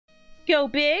Go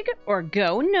big or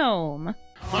go gnome.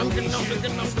 I'm a gnome,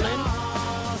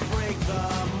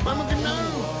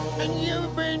 and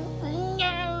you've been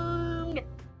gnomed.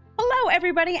 Hello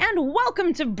everybody and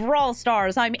welcome to Brawl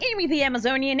Stars. I'm Amy the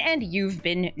Amazonian and you've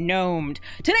been gnomed.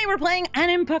 Today we're playing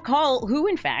Anim Pakal, who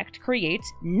in fact creates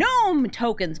gnome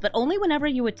tokens, but only whenever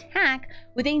you attack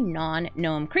with a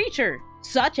non-gnome creature,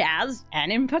 such as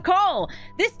Anim Pakal.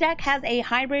 This deck has a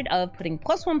hybrid of putting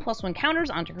 +1/+1 counters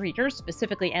onto creatures,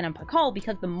 specifically Anim Pakal,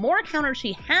 because the more counters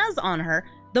she has on her,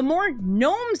 the more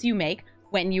gnomes you make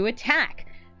when you attack.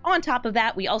 On top of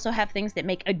that, we also have things that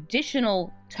make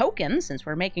additional tokens, since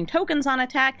we're making tokens on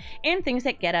attack, and things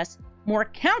that get us more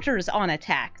counters on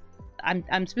attack.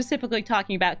 I'm specifically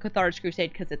talking about Cathars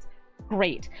Crusade because it's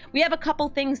great. We have a couple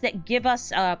things that give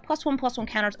us +1/+1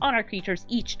 counters on our creatures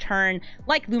each turn,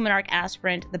 like Luminarch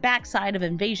Aspirant, the backside of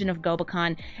Invasion of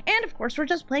Gobakhan, and of course we're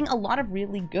just playing a lot of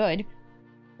really good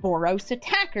Boros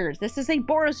attackers. This is a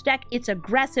Boros deck, it's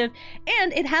aggressive,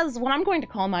 and it has what I'm going to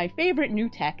call my favorite new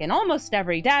tech in almost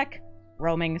every deck,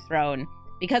 Roaming Throne.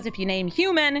 Because if you name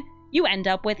human, you end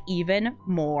up with even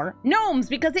more gnomes,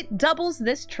 because it doubles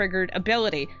this triggered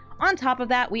ability. On top of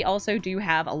that, we also do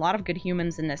have a lot of good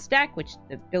humans in this deck, which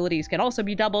the abilities can also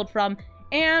be doubled from,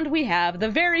 and we have the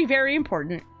very, very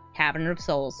important Cavern of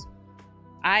Souls.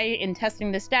 in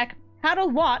testing this deck, had a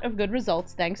lot of good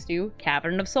results thanks to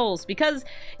Cavern of Souls, because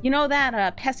you know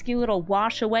that pesky little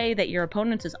wash away that your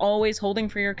opponent is always holding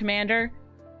for your commander?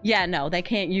 Yeah, no, they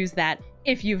can't use that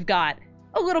if you've got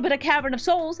a little bit of Cavern of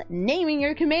Souls naming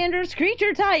your commander's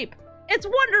creature type. It's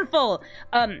wonderful!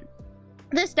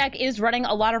 This deck is running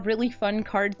a lot of really fun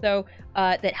cards, though,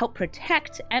 that help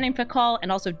protect Anim Pakal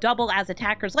and also double as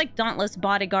attackers, like Dauntless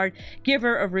Bodyguard,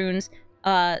 Giver of Runes,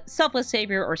 Selfless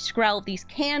Savior, or Skrell. These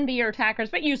can be your attackers,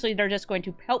 but usually they're just going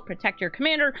to help protect your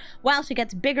commander while she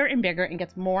gets bigger and bigger and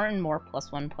gets more and more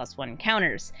 +1/+1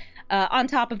 counters. On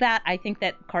top of that, I think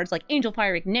that cards like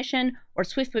Angelfire Ignition or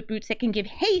Swiftfoot Boots that can give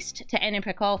haste to Anim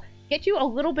Pakal get you a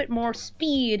little bit more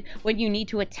speed when you need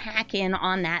to attack in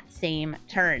on that same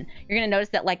turn. You're going to notice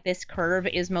that like this curve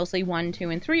is mostly 1, 2,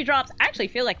 and 3 drops. I actually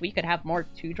feel like we could have more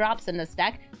 2 drops in this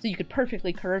deck, so you could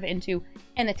perfectly curve into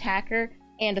an attacker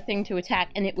and a thing to attack,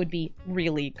 and it would be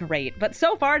really great. But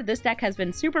so far, this deck has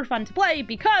been super fun to play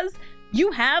because you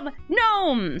have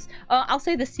gnomes! I'll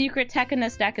say the secret tech in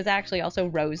this deck is actually also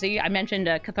Rosie. I mentioned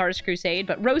Cathars Crusade,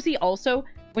 but Rosie also,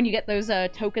 when you get those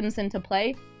tokens into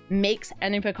play, makes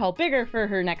Anim Pakal bigger for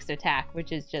her next attack,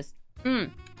 which is just,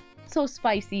 so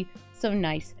spicy, so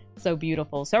nice, so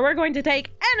beautiful. So we're going to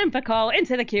take Anim Pakal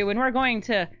into the queue, and we're going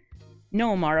to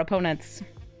gnome our opponents.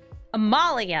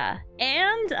 Amalia,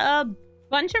 and a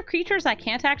bunch of creatures I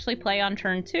can't actually play on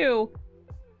turn 2,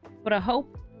 but a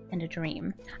hope and a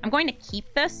dream. I'm going to keep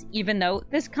this, even though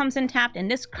this comes in tapped, and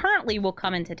this currently will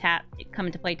come into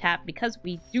play tapped because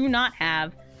we do not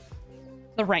have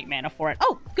the right mana for it.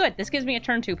 Oh, good. This gives me a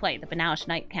turn 2 play, the Banalish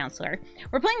Knight Counselor.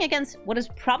 We're playing against what is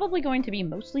probably going to be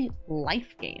mostly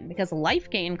life gain, because life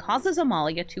gain causes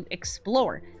Amalia to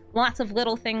explore. Lots of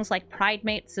little things like Pride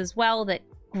Mates as well that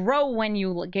grow when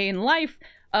you gain life,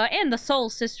 and the Soul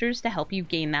Sisters to help you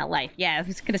gain that life. Yeah, I'm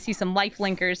just gonna see some life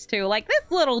linkers too, like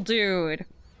this little dude.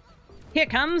 Here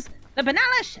comes the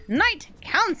Banalish Knight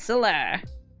Counselor.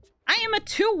 I am a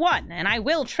 2/1, and I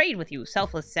will trade with you,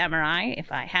 Selfless Samurai, if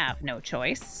I have no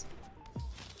choice.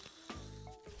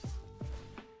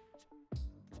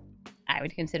 I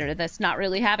would consider this not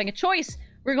really having a choice.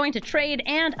 We're going to trade,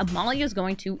 and Amalia's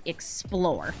going to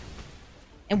explore.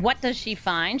 And what does she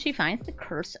find? She finds the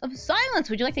Curse of Silence.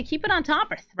 Would you like to keep it on top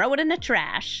or throw it in the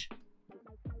trash?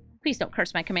 Please don't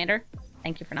curse my commander.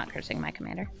 Thank you for not cursing my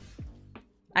commander.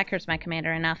 I curse my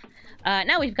commander enough.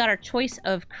 Now we've got our choice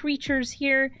of creatures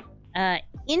here.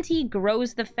 Inti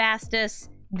grows the fastest.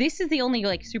 This is the only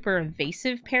like super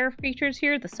evasive pair of creatures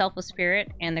here, the Selfless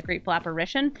Spirit and the Grateful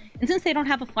Apparition. And since they don't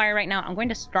have a flyer right now, I'm going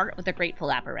to start with the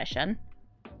Grateful Apparition.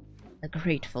 The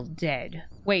Grateful Dead.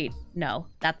 Wait, no,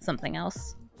 that's something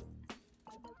else.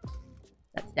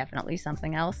 That's definitely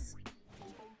something else.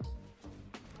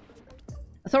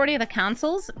 Authority of the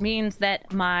Councils means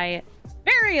that my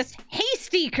various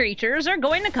hasty creatures are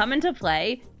going to come into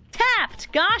play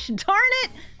tapped. Gosh darn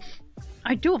it!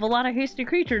 I do have a lot of hasty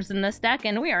creatures in this deck,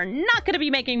 and we are not going to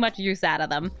be making much use out of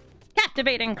them.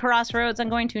 Captivating Crossroads. I'm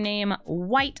going to name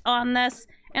white on this,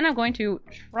 and I'm going to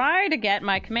try to get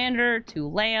my commander to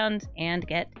land and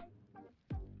get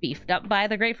beefed up by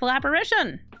the Grateful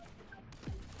Apparition.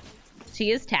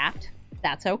 She is tapped.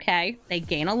 That's okay. They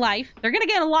gain a life. They're going to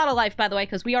gain a lot of life, by the way,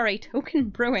 because we are a token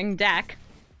brewing deck.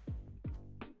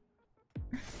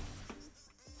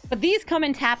 But these come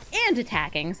in tapped and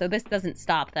attacking, so this doesn't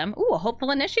stop them. Ooh, a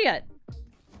Hopeful Initiate.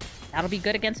 That'll be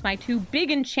good against my 2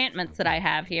 big enchantments that I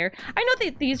have here. I know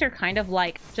that these are kind of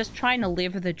like just trying to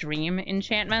live the dream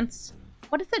enchantments.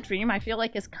 What is the dream I feel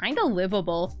like is kind of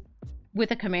livable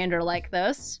with a commander like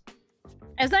this?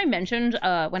 As I mentioned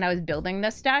when I was building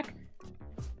this deck,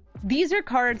 these are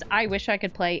cards I wish I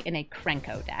could play in a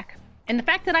Krenko deck. And the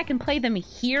fact that I can play them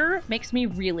here makes me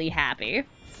really happy.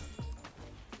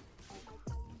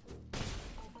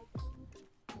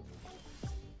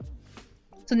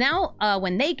 So now,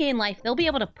 when they gain life, they'll be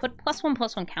able to put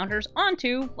 +1/+1 counters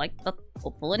onto, like, the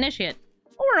Hopeful Initiate.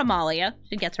 Or Amalia.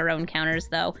 She gets her own counters,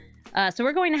 though. So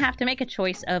we're going to have to make a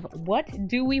choice of what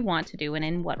do we want to do and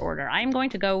in what order. I'm going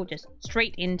to go just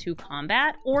straight into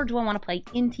combat, or do I want to play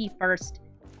Inti first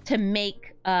to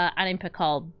make Anim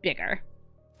Pakal bigger?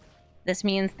 This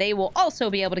means they will also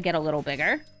be able to get a little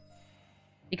bigger,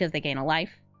 because they gain a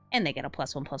life, and they get a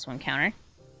 +1/+1 counter.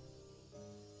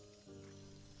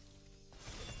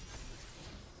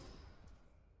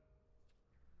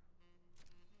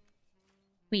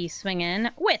 We swing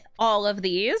in with all of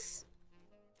these.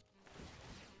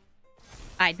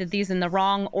 I did these in the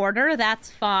wrong order.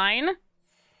 That's fine.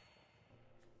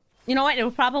 You know what? It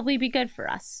will probably be good for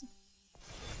us.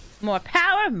 More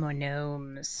power, more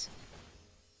gnomes.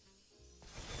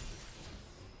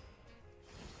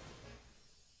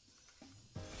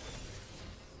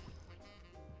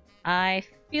 I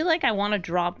feel like I want to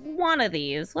drop one of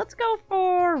these. Let's go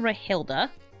for Rahilda.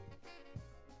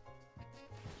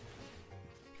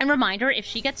 And reminder, if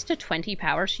she gets to 20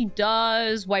 power, she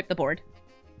does wipe the board.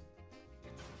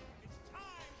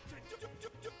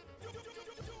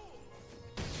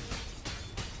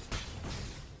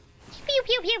 Pew,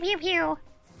 pew, pew, pew, pew.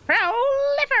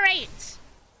 Proliferate!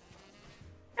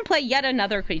 And play yet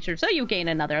another creature, so you gain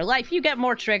another life. You get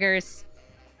more triggers.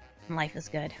 And life is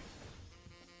good.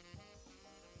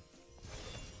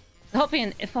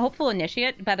 Hopeful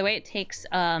Initiate, by the way, it takes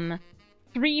 3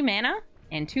 mana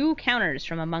and 2 counters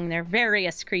from among their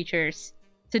various creatures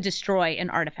to destroy an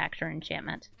artifact or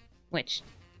enchantment. Which,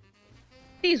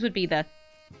 these would be the,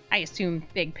 I assume,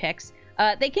 big picks.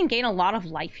 They can gain a lot of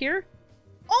life here,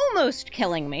 almost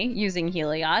killing me using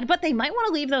Heliod, but they might want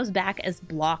to leave those back as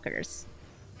blockers.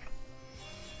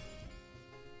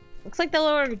 Looks like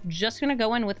they're just going to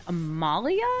go in with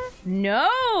Amalia?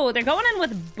 No, they're going in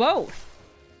with both.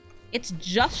 It's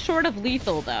just short of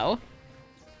lethal, though.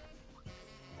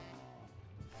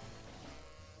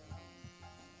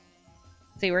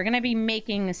 See, we're going to be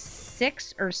making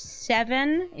 6 or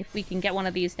 7 if we can get one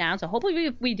of these down. So hopefully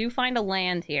we do find a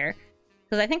land here.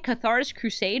 Because I think Cathars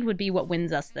Crusade would be what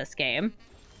wins us this game.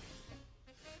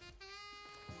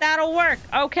 That'll work.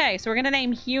 Okay, so we're going to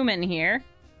name human here.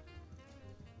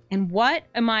 And what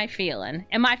am I feeling?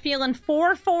 Am I feeling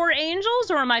 4/4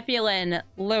 angels, or am I feeling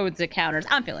loads of counters?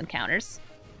 I'm feeling counters.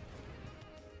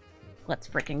 Let's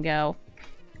frickin' go.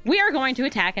 We are going to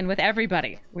attack in with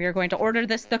everybody. We are going to order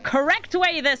this the correct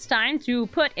way this time to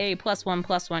put a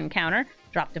 +1/+1 counter.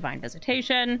 Drop Divine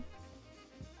Visitation.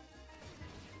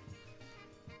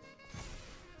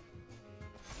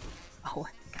 Oh,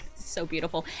 it's so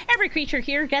beautiful. Every creature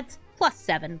here gets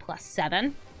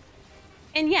 +7/+7.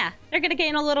 And yeah, they're going to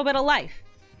gain a little bit of life.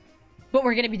 But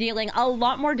we're going to be dealing a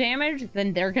lot more damage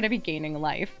than they're going to be gaining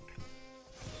life.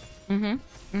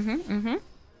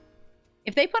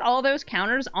 If they put all those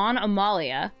counters on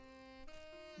Amalia,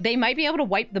 they might be able to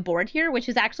wipe the board here, which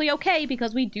is actually okay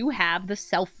because we do have the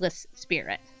Selfless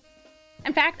Spirit.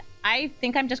 In fact, I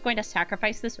think I'm just going to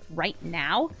sacrifice this right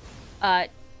now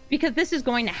because this is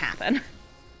going to happen.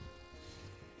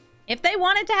 If they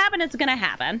want it to happen, it's going to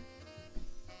happen.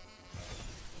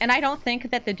 And I don't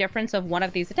think that the difference of one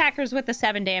of these attackers with the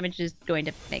 7 damage is going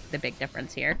to make the big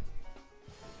difference here.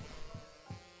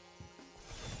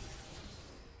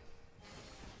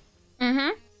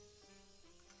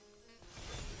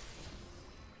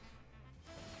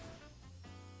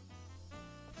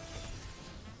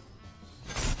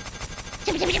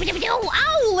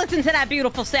 Oh, listen to that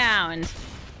beautiful sound.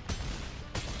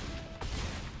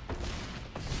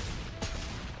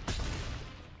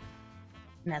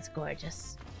 And that's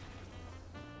gorgeous.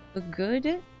 A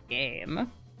good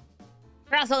game.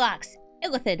 Crossalux,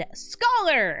 Illithid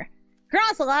Scholar.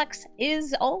 Crossalux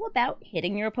is all about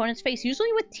hitting your opponent's face,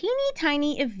 usually with teeny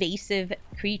tiny evasive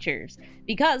creatures.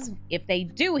 Because if they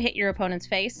do hit your opponent's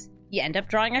face, you end up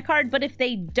drawing a card. But if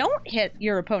they don't hit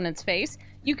your opponent's face,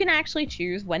 you can actually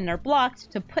choose when they're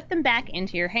blocked to put them back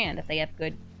into your hand if they have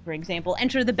good, for example,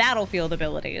 enter the battlefield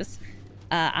abilities.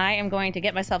 I am going to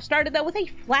get myself started, though, with a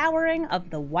Flowering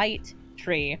of the White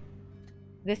Tree.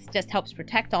 This just helps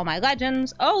protect all my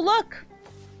legends. Oh, look!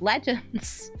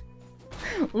 Legends.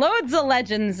 Loads of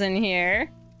legends in here.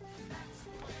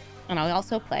 And I'll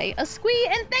also play a Squee.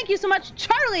 And thank you so much,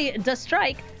 Charlie the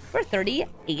Strike, for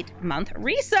 38-month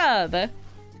resub.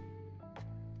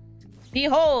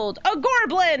 Behold, a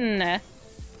Gorblin!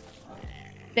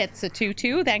 That's a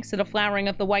 2/2, thanks to the flowering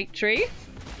of the white tree.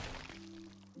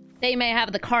 They may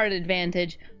have the card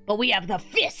advantage, but we have the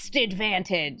fist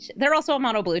advantage. They're also a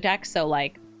mono blue deck, so,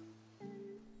 like,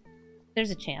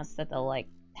 there's a chance that they'll, like,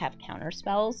 have counter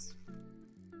spells.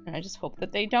 And I just hope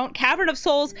that they don't. Cavern of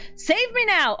Souls, save me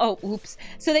now! Oh, oops.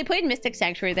 So they played Mystic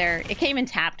Sanctuary there. It came in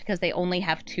tapped because they only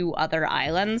have 2 other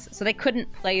islands, so they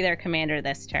couldn't play their commander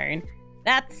this turn.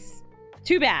 That's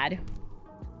too bad.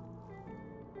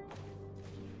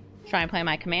 Try and play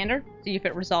my commander, see if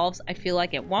it resolves. I feel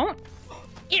like it won't.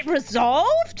 It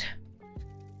resolved?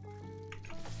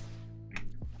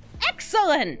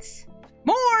 Excellent!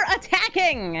 More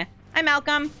attacking! Hi,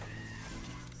 Malcolm.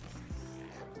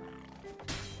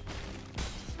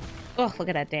 Oh, look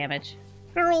at that damage.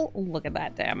 Girl, look at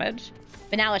that damage.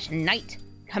 Banalish Knight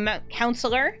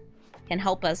Counselor can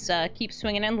help us keep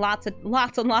swinging in. Lots and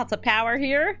lots of power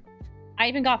here. I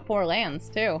even got 4 lands,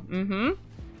 too.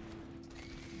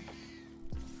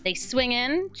 They swing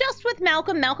in just with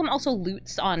Malcolm. Malcolm also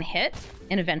loots on hit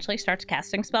and eventually starts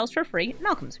casting spells for free.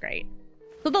 Malcolm's great.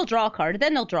 So they'll draw a card,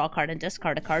 then they'll draw a card and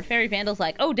discard a card. Fairy Vandal's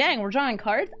like, oh dang, we're drawing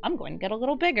cards? I'm going to get a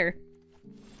little bigger.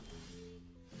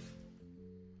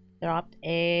 Dropped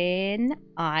an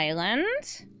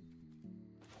island.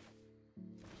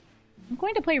 I'm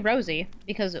going to play Rosie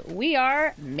because we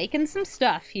are making some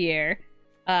stuff here.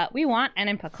 We want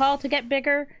Anim Pakal to get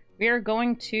bigger. We are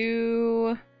going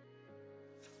to...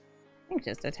 I think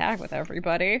just attack with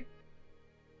everybody.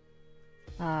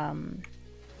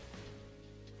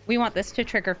 We want this to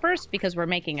trigger first because we're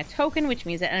making a token, which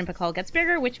means that Anim Pakal gets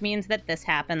bigger, which means that this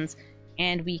happens.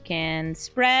 And we can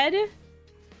spread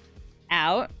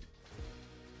out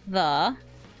the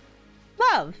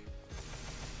love.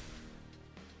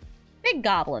 Big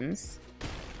goblins.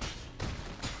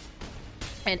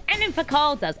 And Anim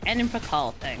Pakal does Anim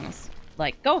Pakal things.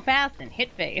 Like, go fast and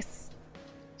hit face.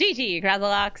 GG,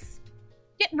 Grazzalox.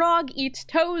 Get Rog Eat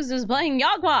Toes is playing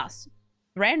Yawgmoth.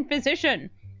 Grand Physician.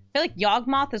 I feel like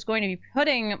Yawgmoth is going to be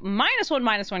putting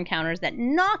 -1/-1 counters that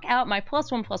knock out my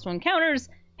 +1/+1 counters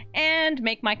and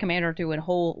make my commander do a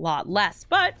whole lot less.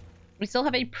 But we still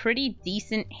have a pretty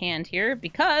decent hand here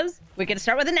because we get to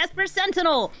start with an Esper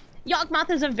Sentinel. Yawgmoth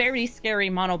is a very scary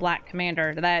mono-black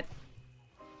commander that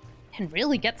can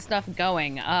really get stuff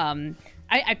going.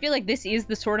 I feel like this is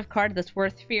the sort of card that's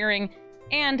worth fearing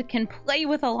and can play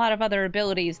with a lot of other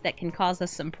abilities that can cause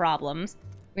us some problems.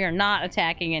 We are not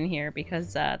attacking in here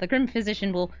because the Grim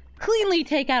Physician will cleanly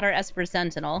take out our Esper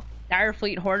Sentinel.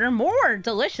 Direfleet Hoarder, more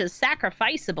delicious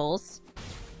sacrificeables.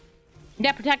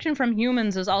 Yeah, protection from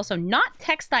humans is also not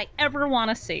text I ever want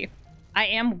to see. I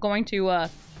am going to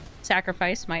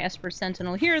sacrifice my Esper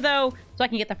Sentinel here, though, so I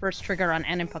can get the first trigger on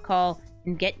Anim Pakal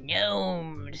and get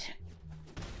gnomed.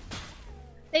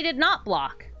 They did not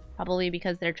block, probably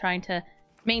because they're trying to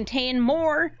maintain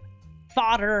more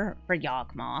fodder for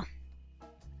Yawgmoth.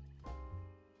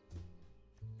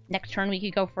 Next turn, we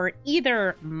could go for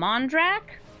either Mondrak,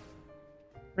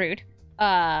 rude,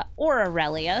 or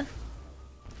Aurelia.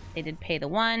 They did pay the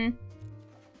 1.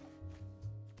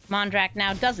 Mondrak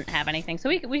now doesn't have anything, so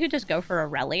we could just go for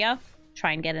Aurelia,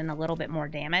 try and get in a little bit more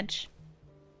damage.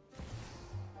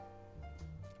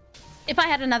 If I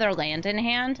had another land in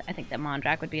hand, I think that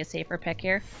Mondrak would be a safer pick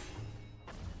here.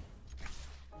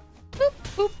 Boop,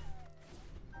 boop.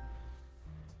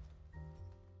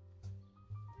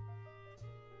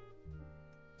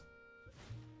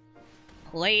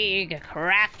 Plague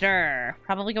Crafter.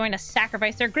 Probably going to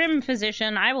sacrifice their Grim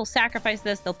Physician. I will sacrifice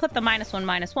this. They'll put the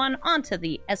 -1/-1 onto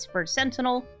the Esper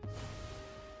Sentinel.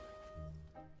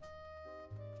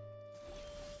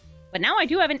 But now I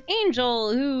do have an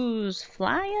Angel who's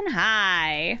flying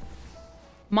high.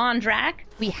 Mondrak.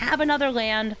 We have another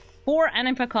land for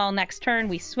Anim Pakal next turn.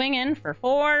 We swing in for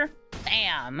 4.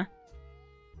 Bam.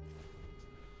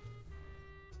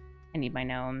 I need my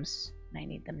gnomes. I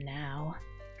need them now.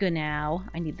 Now.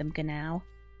 I need them now.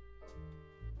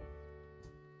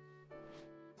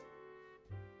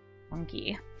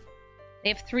 Funky. They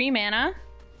have 3 mana.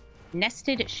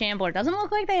 Nested Shambler. Doesn't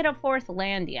look like they had a 4th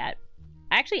land yet.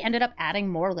 I actually ended up adding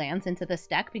more lands into this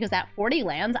deck because at 40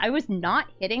 lands, I was not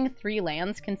hitting 3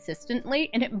 lands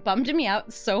consistently, and it bummed me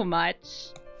out so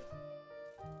much.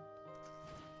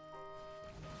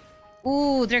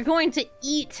 Ooh, they're going to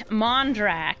eat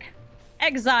Mondrak,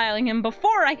 exiling him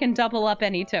before I can double up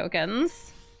any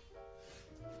tokens.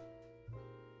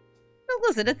 But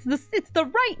listen, it's the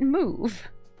right move.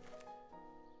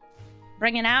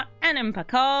 Bringing out Anim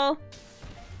Pakal.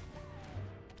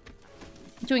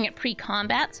 Doing it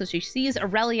pre-combat, so she sees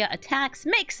Aurelia attacks,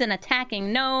 makes an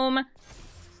attacking gnome.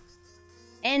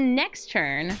 And next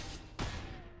turn,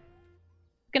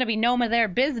 gonna be gnome of their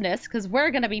business, because we're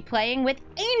gonna be playing with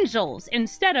angels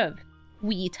instead of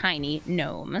wee tiny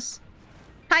gnomes.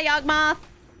 Hi, Yawgmoth!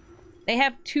 They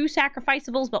have 2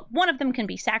 sacrificables, but one of them can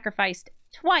be sacrificed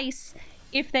twice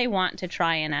if they want to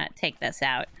try and take this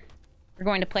out. We're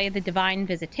going to play the Divine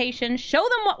Visitation, show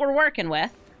them what we're working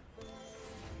with.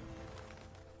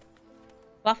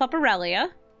 Buff up Aurelia.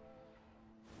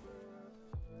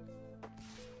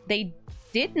 They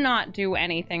did not do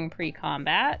anything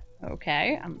pre-combat.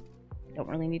 Okay, I don't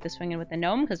really need to swing in with the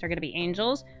gnome because they're going to be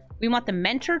angels. We want the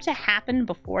mentor to happen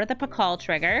before the Pakal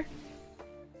trigger.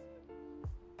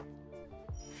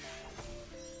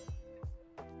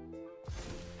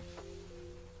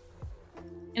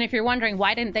 And if you're wondering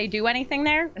why didn't they do anything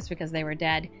there, it's because they were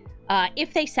dead.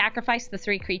 If they sacrificed the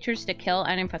 3 creatures to kill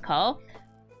Anim Pakal,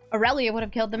 Aurelia would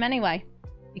have killed them anyway.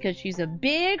 Because she's a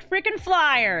big freaking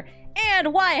flyer.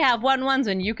 And why have 1/1s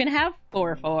when you can have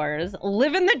 4/4s?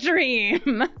 Living the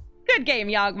dream. Good game,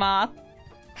 Yawgmoth.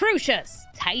 Crucius,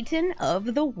 Titan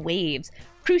of the Waves.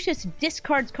 Crucius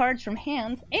discards cards from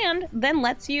hands and then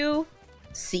lets you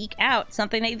seek out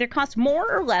something that either costs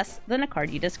more or less than a card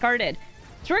you discarded.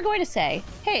 So we're going to say,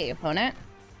 hey, opponent,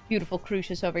 beautiful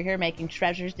Crucius over here making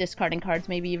treasures, discarding cards,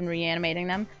 maybe even reanimating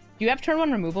them. Do you have turn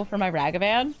 1 removal for my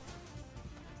Ragavan?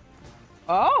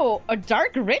 Oh, a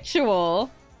Dark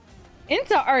Ritual.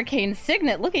 Into Arcane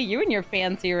Signet. Look at you and your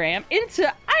fancy ramp. Into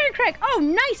Ironcrack. Oh,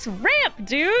 nice ramp,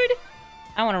 dude.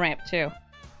 I want a ramp too.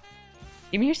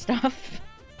 Give me your stuff.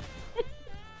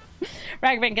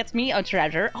 Ragavan gets me a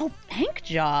treasure. Oh, bank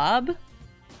job.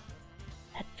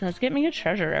 That does get me a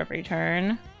treasure every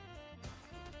turn.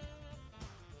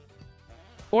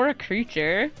 Or a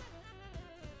creature.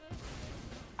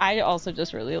 I also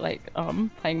just really like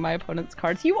playing my opponent's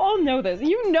cards. You all know this.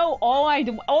 You know all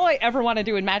I ever want to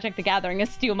do in Magic the Gathering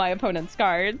is steal my opponent's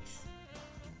cards.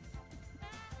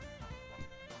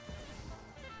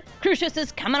 Crucius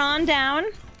is coming on down.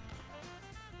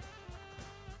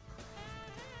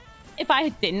 If I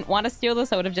didn't want to steal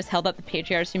this, I would have just held up the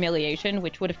Patriarch's Humiliation,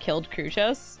 which would have killed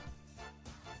Crucius.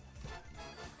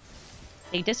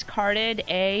 They discarded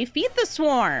a Feed the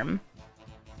Swarm.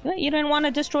 You didn't want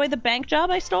to destroy the bank job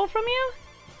I stole from you?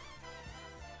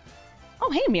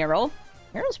 Oh, hey, Myrel.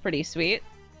 Myrel's pretty sweet.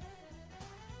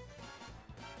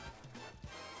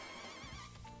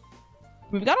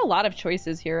 We've got a lot of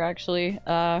choices here, actually,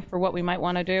 for what we might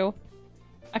want to do.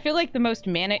 I feel like the most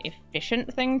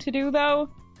mana-efficient thing to do, though,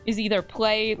 is either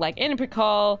play, like, Anim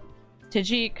Pakal,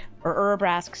 Tajik, or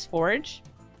Urabrask's Forge.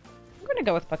 I'm gonna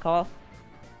go with Pakal.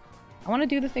 I want to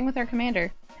do the thing with our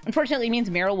commander. Unfortunately, it means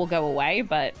Myrel will go away,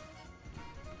 but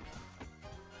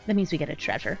that means we get a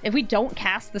treasure. If we don't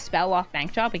cast the spell off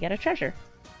Bank Job, we get a treasure.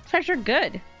 Treasure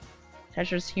good.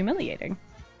 Treasure's humiliating.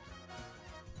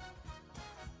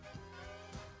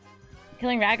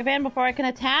 Killing Ragavan before I can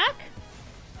attack?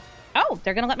 Oh,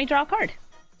 they're gonna let me draw a card.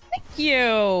 Thank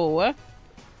you!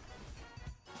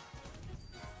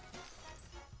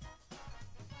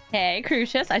 Hey,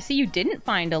 Crucius, I see you didn't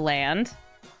find a land.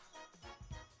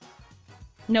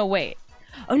 No, wait.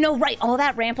 Oh, no, right. All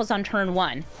that ramp was on turn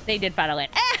 1. They did find a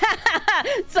land.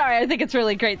 Sorry, I think it's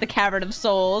really great, the Cavern of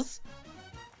Souls.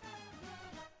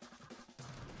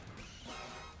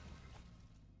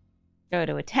 Go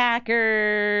to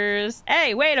attackers.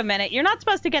 Hey, wait a minute. You're not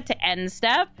supposed to get to end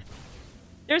step.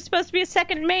 There's supposed to be a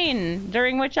second main,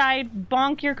 during which I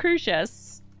bonk your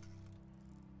Crucius.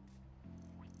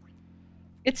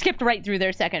 It skipped right through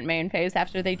their second main phase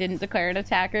after they didn't declare an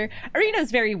attacker.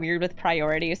 Arena's very weird with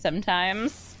priorities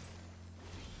sometimes.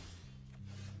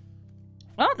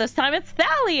 Well, this time it's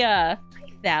Thalia. Hi,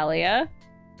 Thalia.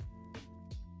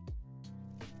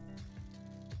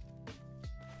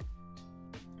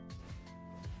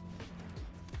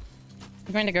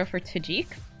 I'm going to go for Tajik.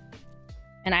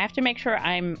 And I have to make sure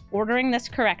I'm ordering this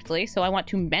correctly. So I want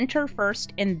to mentor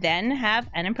first and then have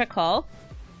Anim Pakal.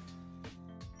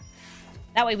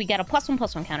 That way we get a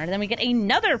 +1/+1 counter. Then we get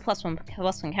another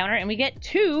 +1/+1 counter. And we get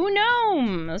 2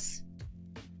 gnomes.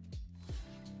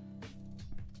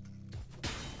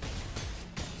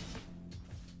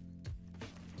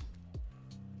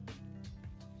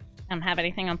 I don't have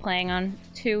anything I'm playing on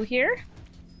 2 here.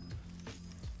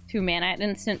 2 mana at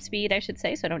instant speed, I should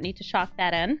say. So I don't need to shock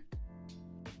that in.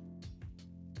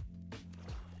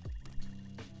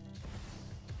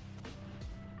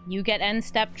 You get end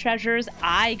step treasures,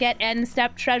 I get end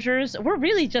step treasures. We're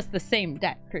really just the same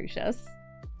deck, Crucius.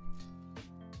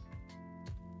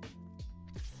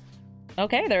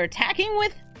 Okay, they're attacking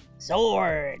with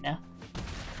sword.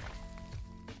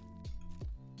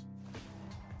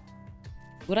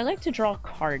 Would I like to draw a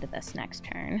card this next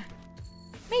turn?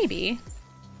 Maybe.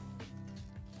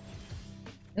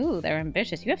 Ooh, they're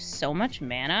ambitious. You have so much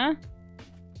mana.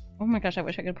 Oh my gosh, I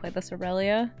wish I could play this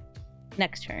Aurelia.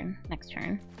 Next turn. Next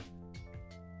turn.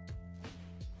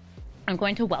 I'm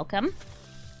going to welcome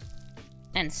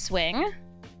and swing,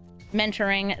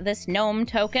 mentoring this gnome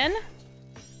token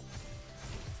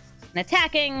and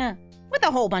attacking with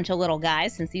a whole bunch of little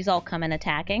guys since these all come in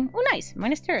attacking. Oh, nice.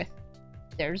 Minus Tirith.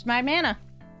 There's my mana.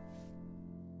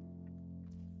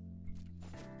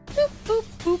 Boop, boop,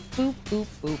 boop, boop, boop,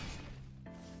 boop.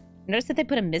 Notice that they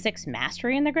put a Mizzix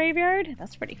Mastery in the graveyard?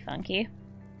 That's pretty funky.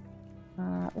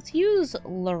 Let's use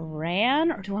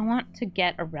Loran, or do I want to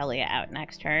get Aurelia out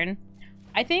next turn?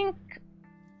 I think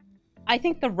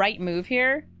the right move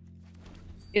here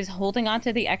is holding on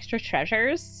to the extra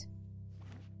treasures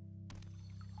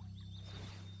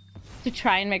to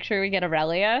try and make sure we get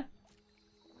Aurelia.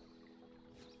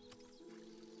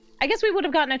 I guess we would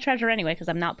have gotten a treasure anyway, because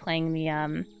I'm not playing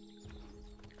the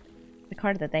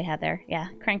card that they had there. Yeah,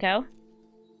 Krenko.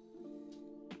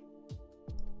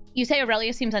 You say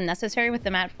Aurelia seems unnecessary with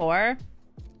them at 4.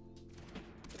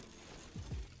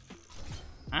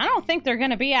 I don't think they're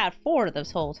going to be at 4 this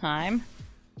whole time.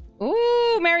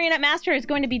 Ooh, Marionette Master is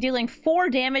going to be dealing 4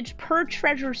 damage per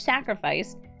treasure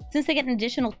sacrifice since they get an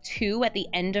additional 2 at the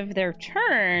end of their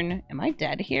turn. Am I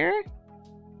dead here?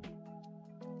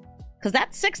 Because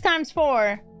that's 6 times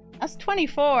 4. That's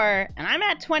 24. And I'm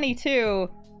at 22.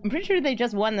 I'm pretty sure they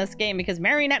just won this game because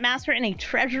Marionette Master in a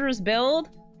treasures build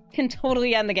can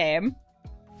totally end the game.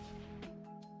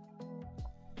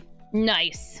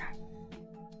 Nice.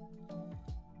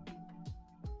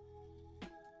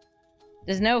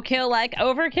 Does no kill like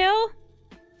overkill?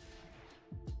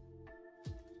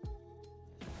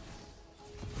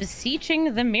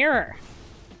 Beseeching the mirror.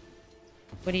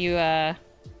 What are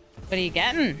you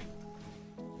getting?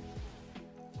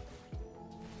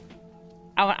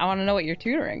 I want to know what you're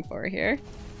tutoring for here.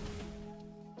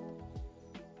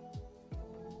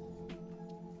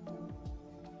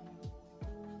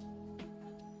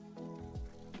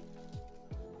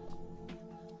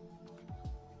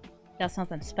 Got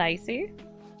something spicy?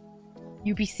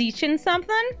 You beseeching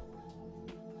something?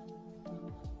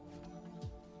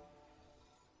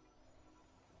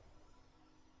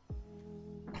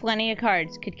 Plenty of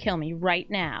cards could kill me right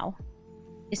now.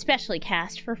 Especially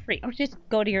cast for free. Or just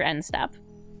go to your end step.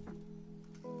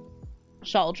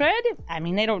 Sheoldred? I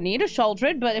mean, they don't need a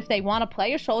Sheoldred, but if they want to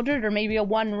play a Sheoldred or maybe a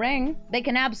One Ring, they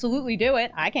can absolutely do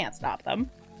it. I can't stop them.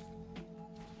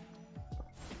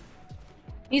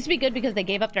 Needs to be good because they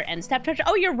gave up their end step treasure.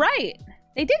 Oh, you're right.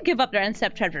 They did give up their end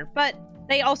step treasure, but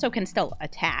they also can still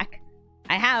attack.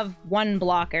 I have 1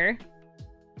 blocker.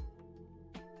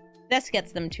 This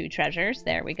gets them 2 treasures.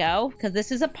 There we go. Because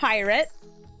this is a pirate.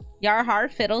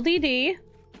 Yarhar Fiddle DD.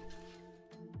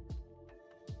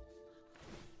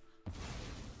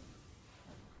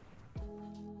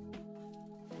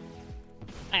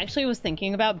 I actually was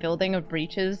thinking about building a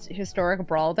Breach's Historic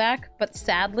Brawl deck, but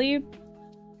sadly,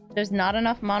 there's not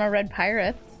enough mono red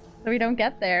pirates, so we don't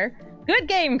get there. Good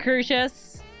game,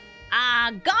 Crucius!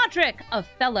 Godric, a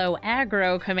fellow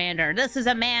aggro commander. This is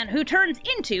a man who turns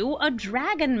into a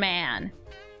dragon man.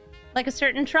 Like a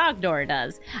certain Trogdor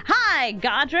does. Hi,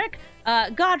 Godric!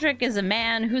 Godric is a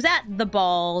man who's at the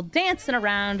ball, dancing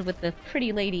around with the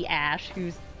pretty lady Ashe,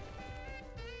 who's,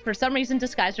 for some reason,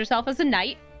 disguised herself as a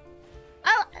knight.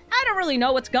 I don't really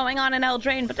know what's going on in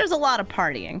Eldraine, but there's a lot of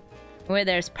partying. Where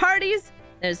there's parties,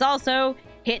 there's also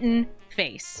hitting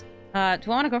face. Do I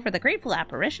want to go for the Grateful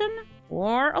Apparition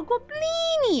or a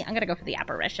Goblini? I'm going to go for the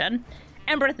Apparition.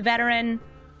 Emberth Veteran,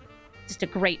 just a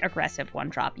great aggressive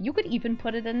 1-drop. You could even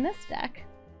put it in this deck.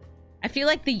 I feel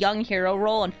like the young hero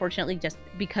role, unfortunately, just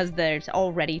because there's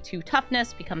already 2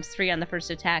 toughness, becomes 3 on the first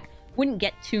attack, wouldn't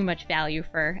get too much value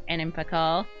for Anim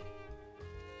Pakal.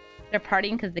 They're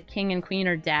partying because the king and queen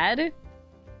are dead?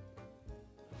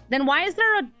 Then why is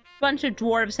there a bunch of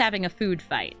dwarves having a food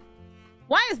fight?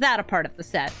 Why is that a part of the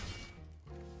set?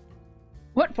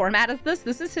 What format is this?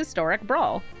 This is Historic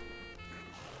Brawl.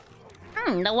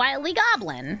 The Wily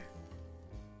Goblin.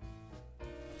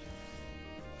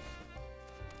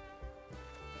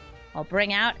 I'll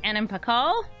bring out Anim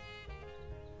Pakal.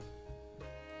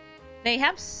 They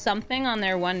have something on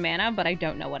their 1 mana, but I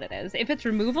don't know what it is. If it's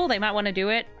removal, they might want to do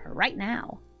it right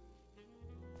now.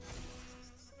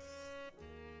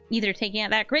 Either taking out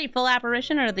that Grateful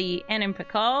Apparition or the Anim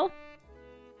Pakal.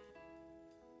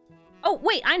 Oh,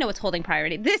 wait, I know it's holding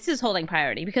priority. This is holding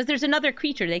priority because there's another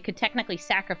creature. They could technically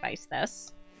sacrifice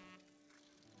this.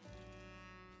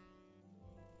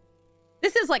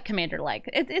 This is like Commander-like.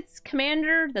 It's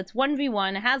Commander that's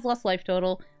 1v1, has less life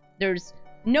total. There's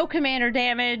no Commander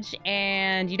damage,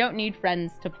 and you don't need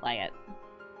friends to play it.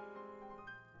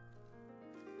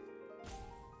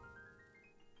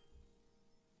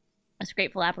 This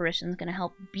Grateful Apparition is going to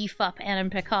help beef up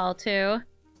Anim Pakal, too.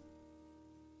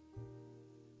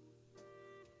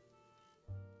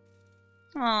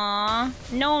 Aww,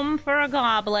 gnome for a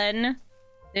goblin.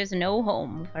 There's no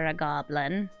home for a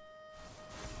goblin.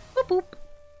 Boop boop.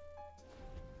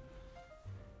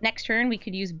 Next turn, we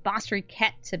could use Basri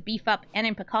Ket to beef up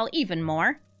Anim Pakal even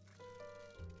more.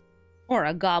 Or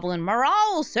a Goblin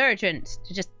Myrel Sergeant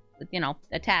to just, you know,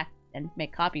 attack and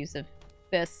make copies of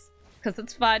this, because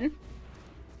it's fun.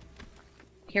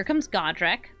 Here comes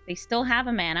Godric. They still have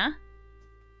a mana.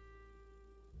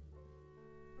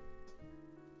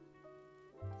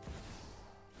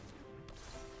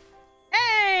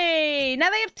 Hey! Now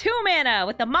they have 2 mana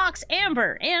with the Mox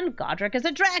Amber, and Godric is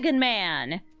a Dragon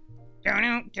Man.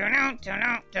 I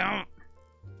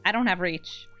don't have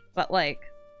reach, but like,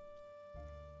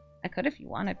 I could if you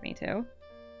wanted me to.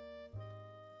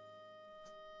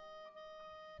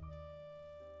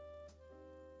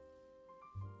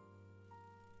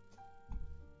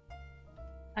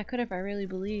 I could if I really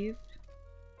believed.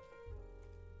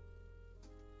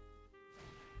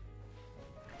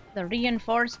 The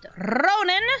reinforced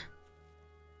Ronin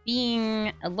being,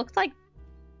 it looks like,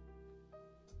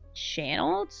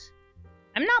 channeled.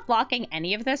 I'm not blocking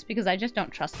any of this because I just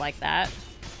don't trust like that.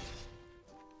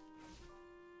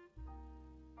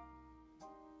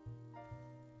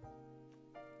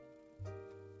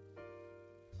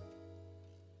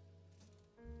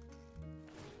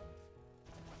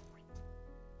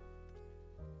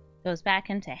 Goes back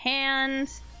into hand.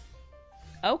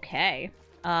 Okay.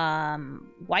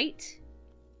 White.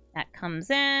 That comes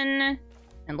in.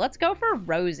 And let's go for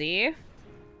Rosie.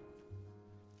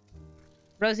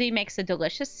 Rosie makes a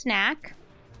delicious snack.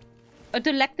 A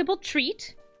delectable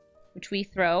treat. Which we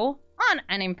throw on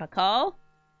Anim Pakal.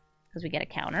 Because we get a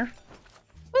counter.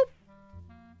 Boop.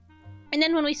 And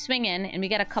then when we swing in and we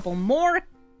get a couple more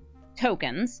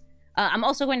tokens, I'm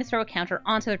also going to throw a counter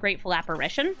onto the Grateful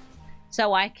Apparition.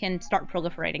 So I can start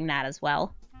proliferating that as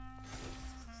well.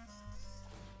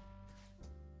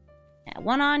 Yeah,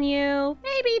 1 on you.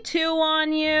 Maybe 2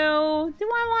 on you. Do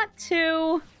I want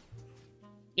 2?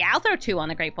 Yeah, I'll throw 2 on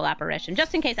the Grateful Apparition,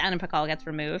 just in case Anim Pakal gets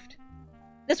removed.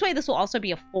 This way, this will also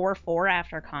be a 4/4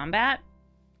 after combat.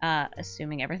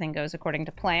 Assuming everything goes according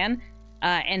to plan.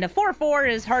 And a 4/4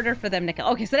 is harder for them to kill.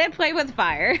 Okay, so they play with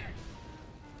fire.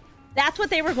 That's what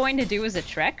they were going to do as a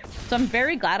trick. So I'm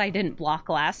very glad I didn't block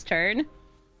last turn.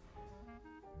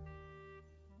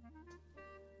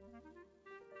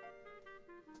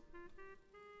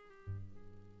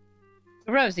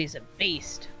 Rosie's a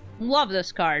beast. Love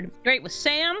this card. Great with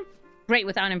Sam. Great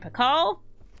with Anim Pakal.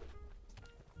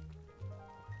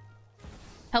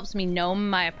 Helps me gnome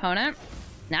my opponent.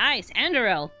 Nice.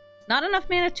 Andoril. Not enough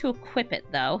mana to equip it,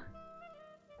 though.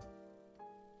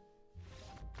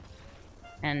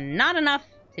 And not enough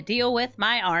to deal with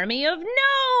my army of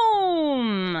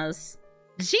gnomes.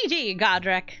 GG,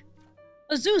 Godric.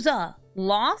 Azusa.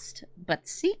 Lost, but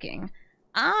seeking.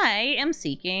 I am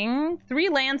seeking 3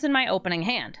 lands in my opening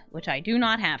hand, which I do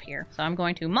not have here. So I'm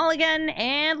going to mulligan,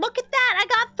 and look at that! I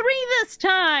got 3 this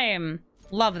time!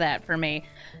 Love that for me.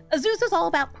 Azusa's all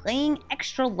about playing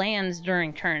extra lands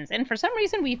during turns, and for some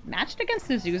reason we've matched against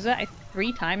Azusa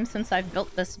 3 times since I've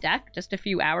built this deck, just a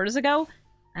few hours ago.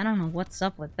 I don't know what's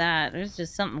up with that. There's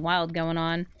just something wild going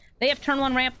on. They have turn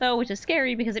 1 ramp, though, which is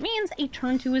scary because it means a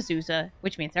turn to Azusa,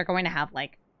 which means they're going to have,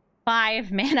 like,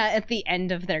 5 mana at the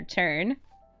end of their turn.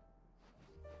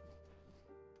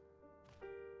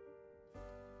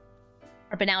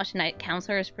 Our Banalish Knight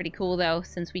Counselor is pretty cool, though,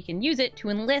 since we can use it to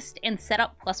enlist and set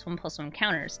up +1/+1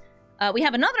 counters. We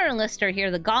have another enlister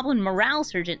here, the Goblin Myrel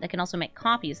Sergeant, that can also make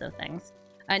copies of things.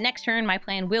 Next turn, my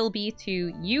plan will be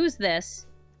to use this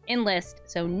enlist,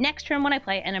 so next turn when I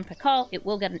play Anim Pakal, it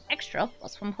will get an extra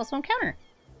 +1/+1 counter.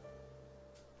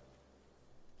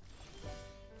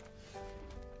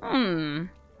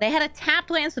 They had a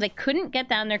tapped land, so they couldn't get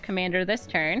down their commander this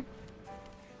turn.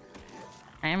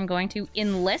 I am going to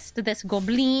enlist this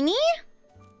Goblini.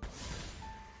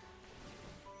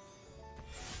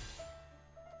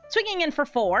 Swinging in for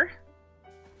 4.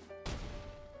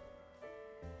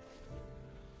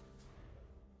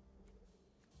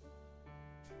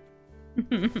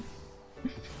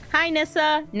 Hi,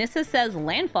 Nissa. Nissa says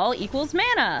landfall equals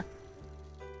mana.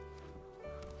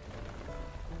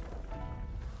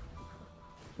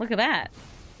 Look at that.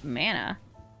 Mana.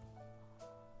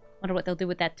 Wonder what they'll do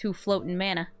with that 2 floating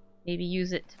mana. Maybe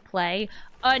use it to play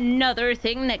another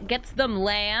thing that gets them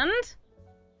land.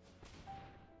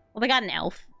 Well, they got an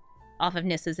elf off of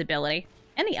Nissa's ability.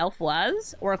 And the elf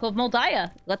was Oracle of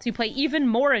Moldiah. Lets you play even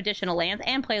more additional lands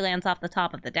and play lands off the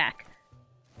top of the deck.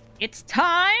 It's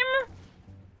time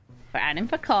for Anim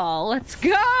Pakal. Let's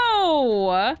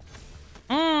go!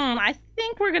 I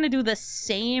think we're going to do the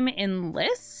same in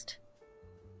list.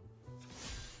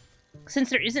 Since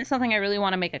there isn't something I really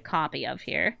want to make a copy of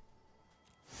here.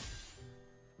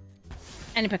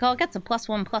 Anim Pakal gets a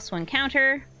 +1/+1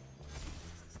 counter.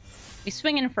 We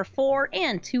swing in for 4,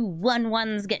 and 2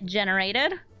 1/1s get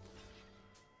generated.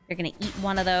 They're gonna eat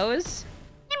one of those.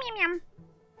 Yum, yum, yum.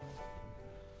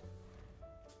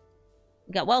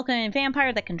 We got Welcoming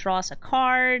Vampire that can draw us a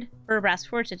card. Urbrass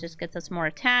Forge that just gets us more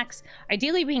attacks.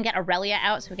 Ideally, we can get Aurelia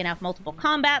out so we can have multiple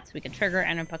combats. We can trigger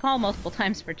Anim Pakal multiple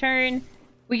times per turn.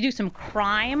 We can do some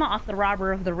crime off the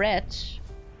Robber of the Rich.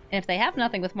 And if they have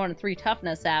nothing with more than 3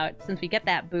 toughness out, since we get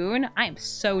that boon, I am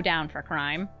so down for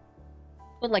crime.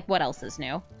 But, like, what else is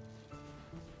new?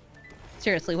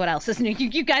 Seriously, what else is new?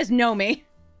 You guys know me.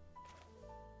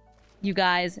 You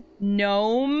guys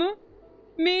gnome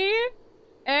me?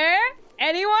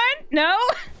 Anyone? No?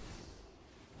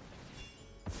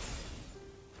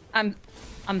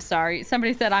 I'm sorry.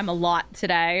 Somebody said I'm a lot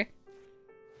today.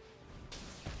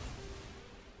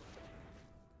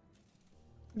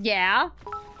 Yeah.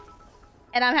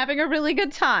 And I'm having a really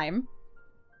good time.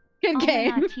 Good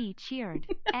game. T cheered.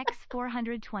 X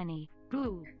 420.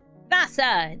 Boo.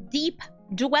 Vasa, Deep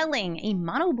Dwelling, a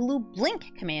mono blue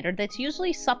blink commander that's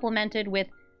usually supplemented with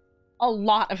a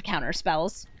lot of counter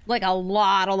spells. Like a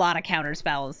lot of counter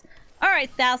spells. Alright,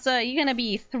 Thassa, you're gonna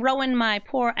be throwing my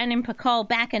poor Anim Pakal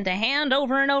back into hand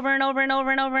over and over and over and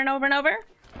over and over and over and over.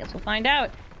 Guess we'll find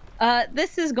out.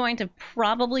 This is going to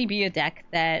probably be a deck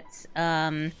that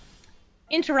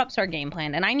interrupts our game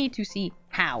plan, and I need to see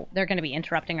how they're going to be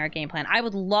interrupting our game plan. I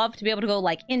would love to be able to go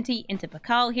like into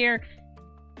Pakal here.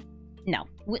 No,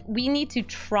 we need to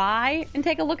try and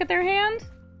take a look at their hand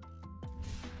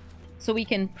so we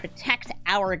can protect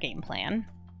our game plan.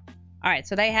 All right,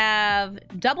 so they have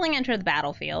doubling enter the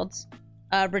battlefields,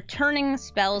 returning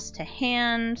spells to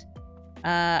hand,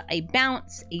 a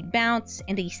bounce,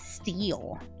 and a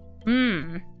steal.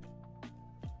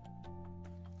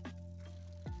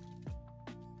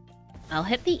 I'll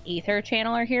hit the Aether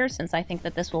Channeler here, since I think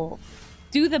that this will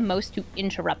do the most to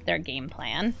interrupt their game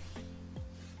plan.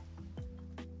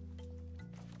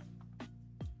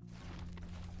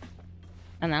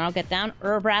 And then I'll get down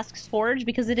Urbrask's Forge,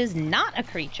 because it is not a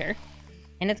creature.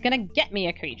 And it's gonna get me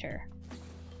a creature.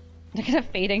 They're gonna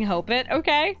Fading Hope it,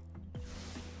 okay.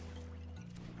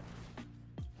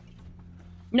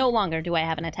 No longer do I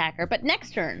have an attacker, but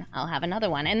next turn, I'll have another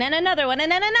one, and then another one,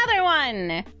 and then another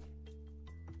one!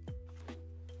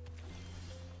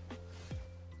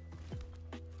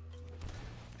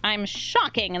 I'm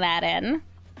shocking that in.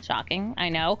 Shocking, I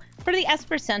know. For the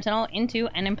Esper Sentinel into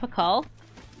Anim Pakal.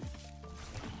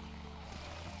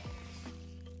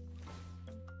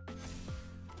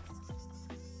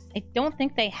 I don't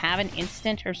think they have an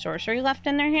instant or sorcery left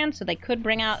in their hand, so they could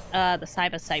bring out the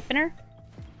Saiba Siphoner.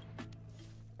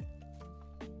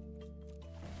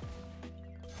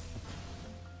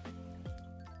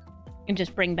 And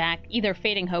just bring back either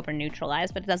Fading Hope or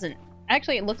Neutralize, but it doesn't...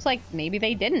 Actually, it looks like maybe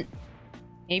they didn't.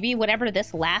 Maybe whatever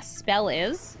this last spell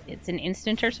is, it's an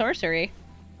instant or sorcery.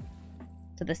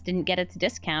 So this didn't get its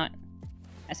discount.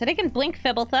 I said I can blink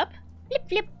Fibblethup. Flip,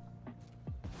 flip.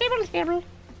 Fibble, fibble.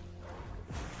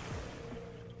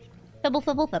 Fibble,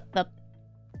 fibble, flip, flip.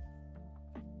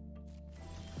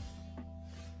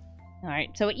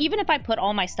 Alright, so even if I put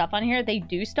all my stuff on here, they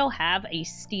do still have a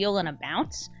steal and a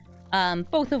bounce.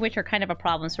 Both of which are kind of a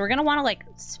problem. So we're going to want to, like,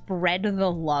 spread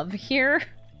the love here.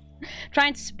 Try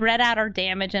and spread out our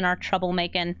damage and our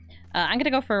troublemaking. I'm going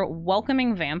to go for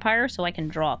Welcoming Vampire so I can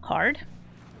draw a card.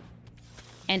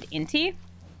 And Inti.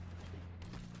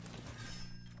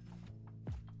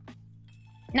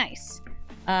 Nice.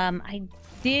 I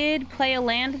did play a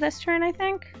land this turn, I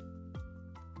think.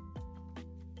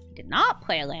 Did not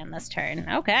play a land this turn.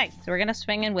 Okay, so we're going to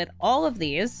swing in with all of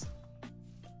these.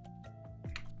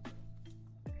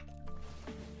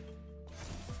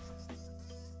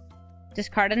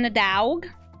 Discarding the dog.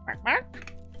 Bark,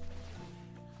 bark.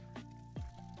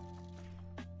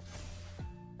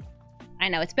 I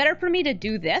know, it's better for me to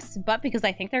do this, but because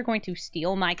I think they're going to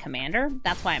steal my commander,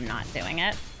 that's why I'm not doing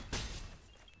it.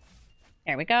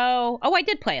 There we go. Oh, I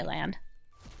did play a land.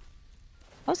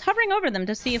 I was hovering over them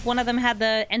to see if one of them had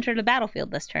the enter the battlefield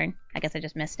this turn. I guess I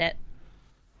just missed it.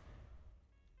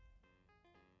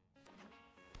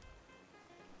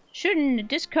 Shouldn't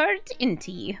discard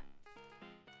Inti.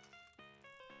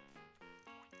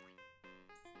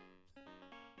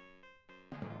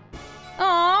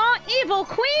 Evil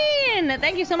Queen!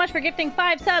 Thank you so much for gifting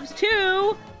 5 subs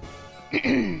to...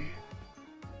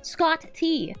 Scott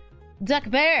T, Duck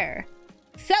Bear,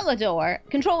 Celador,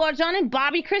 Control Arjon, and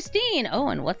Bobby Christine. Oh,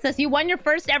 and what's this? You won your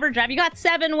first ever drive. You got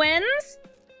 7 wins?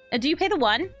 Do you pay the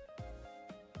 1?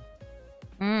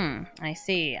 I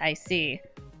see, I see.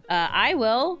 I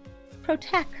will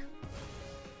protect.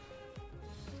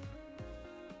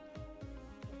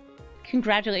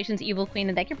 Congratulations, Evil Queen,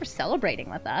 and thank you for celebrating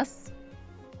with us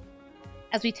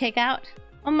as we take out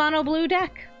a mono blue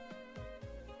deck.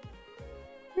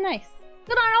 Nice.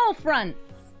 Good on all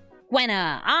fronts.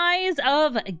 Gwenna, Eyes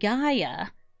of Gaia.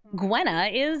 Gwenna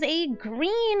is a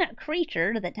green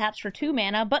creature that taps for 2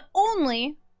 mana, but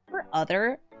only for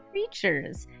other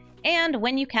creatures. And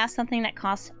when you cast something that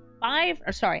costs 5,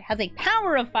 or sorry, has a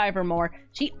power of 5 or more,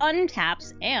 she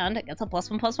untaps and gets a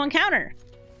 +1/+1 counter.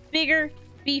 Bigger,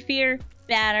 beefier,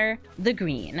 badder, the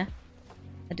green.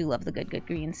 I do love the good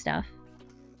green stuff.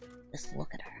 Just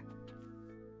look at her.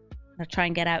 I'm gonna try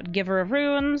and get out Giver of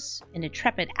Runes, an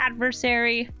Intrepid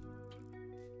Adversary.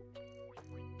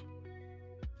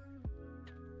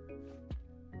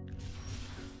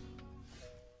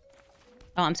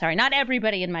 Oh, I'm sorry. Not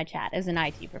everybody in my chat is an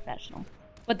IT professional.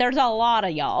 But there's a lot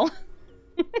of y'all.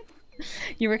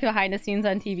 You work behind the scenes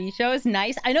on TV shows.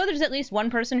 Nice. I know there's at least one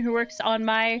person who works on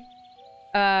my...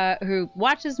 who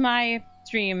watches my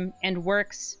stream and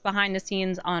works behind the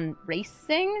scenes on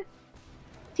racing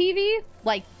TV.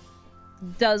 Like,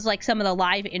 does, like, some of the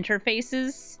live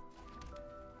interfaces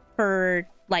for,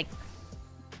 like,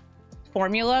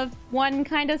 Formula 1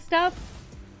 kind of stuff.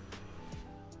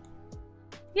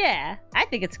 Yeah, I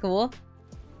think it's cool.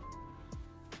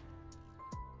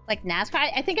 Like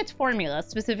NASCAR? I think it's Formula,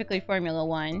 specifically Formula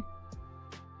 1.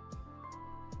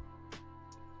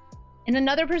 And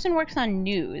another person works on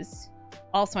news,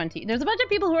 also on TV. There's a bunch of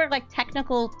people who are like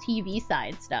technical TV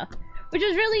side stuff, which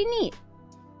is really neat.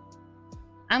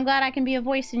 I'm glad I can be a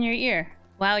voice in your ear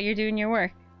while you're doing your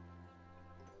work.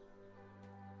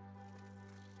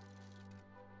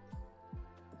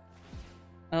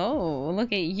 Oh,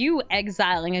 look at you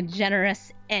exiling a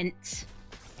generous Ent.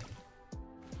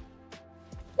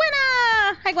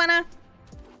 Gwenna! Hi, Gwenna!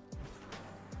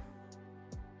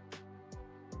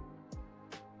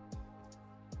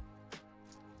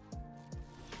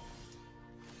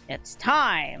 It's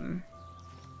time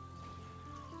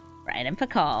for Anim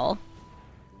Pakal.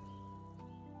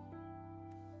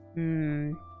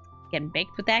 Getting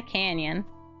baked with that canyon.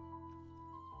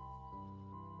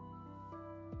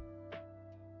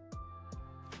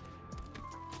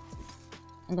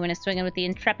 I'm going to swing in with the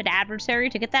Intrepid Adversary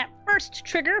to get that first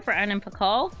trigger for Anim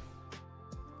Pakal.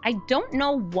 I don't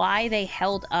know why they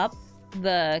held up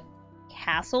the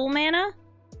castle mana.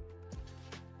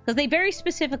 Because they very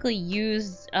specifically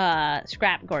used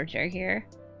Scrap Gorger here.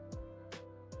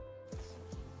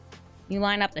 You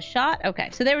line up the shot? Okay,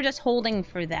 so they were just holding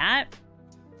for that.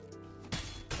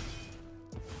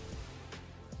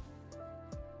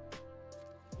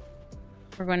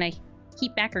 We're going to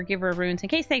keep back our Giver of Runes in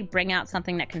case they bring out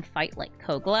something that can fight like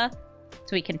Kogla,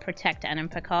 so we can protect Anim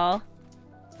Pakal.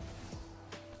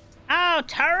 Oh,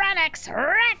 Tyrannix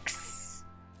Rex!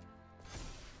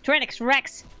 Tyrannix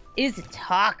Rex is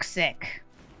toxic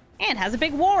and has a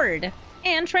big ward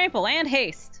and trample and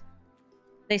haste.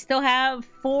 They still have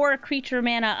 4 creature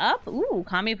mana up. Ooh,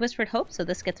 Kami of Whispered Hope, so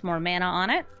this gets more mana on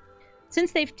it.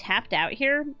 Since they've tapped out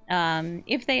here,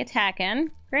 if they attack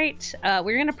in, great.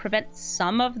 We're going to prevent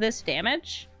some of this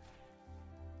damage.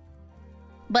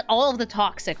 But all of the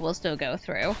toxic will still go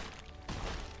through.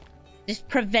 Just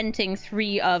preventing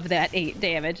 3 of that 8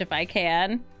 damage if I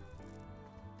can.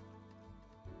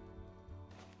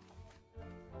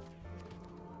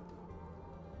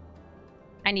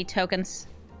 I need tokens.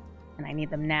 And I need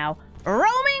them now.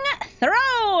 Roaming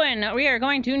Throne! We are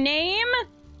going to name...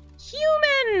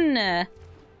 Human!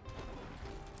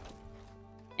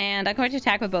 And I'm going to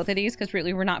attack with both of these because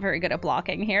really we're not very good at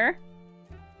blocking here.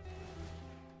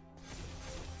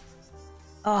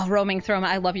 Oh, Roaming Throne,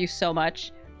 I love you so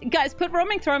much. Guys, put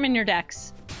Roaming Throne in your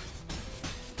decks.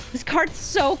 This card's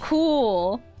so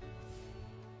cool.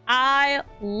 I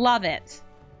love it.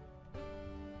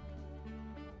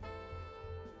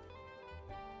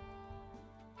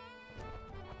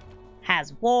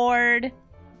 Has ward.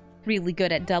 Really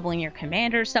good at doubling your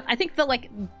commander stuff. I think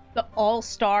the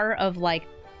all-star of like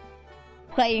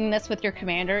playing this with your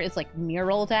commander is like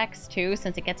Myrel decks too,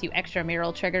 since it gets you extra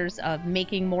Myrel triggers of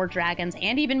making more dragons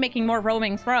and even making more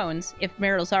Roaming Thrones if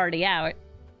Myrel's already out.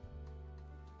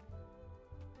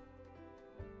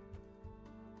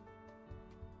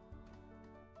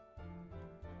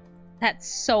 That's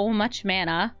so much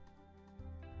mana.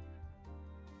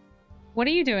 what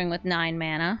are you doing with 9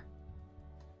 mana?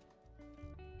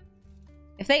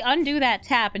 If they undo that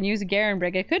tap and use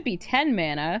Garenbrig, it could be 10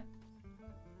 mana.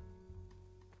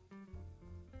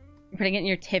 You're putting it in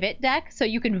your Tivit deck so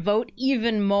you can vote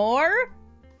even more?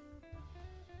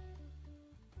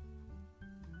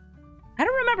 I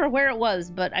don't remember where it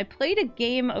was, but I played a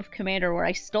game of Commander where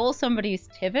I stole somebody's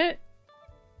Tivit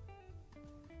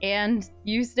and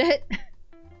used it.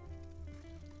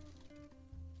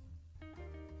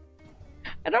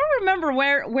 I don't remember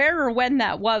where or when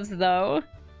that was, though.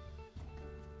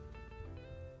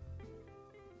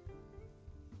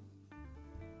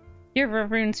 Your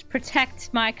runes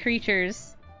protect my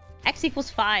creatures. X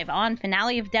equals 5 on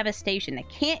Finale of Devastation. I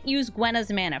can't use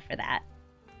Gwenna's mana for that.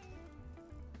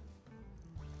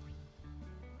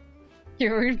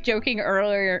 You were joking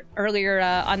earlier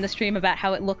on the stream about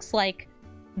how it looks like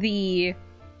the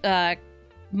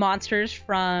monsters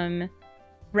from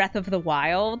Breath of the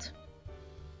Wild.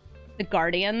 The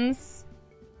Guardians.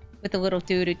 With the little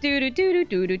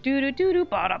doo-doo-doo-doo-doo-doo-doo-doo-doo-doo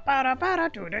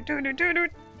bada-bada-bada-doo-doo-doo-doo-doo.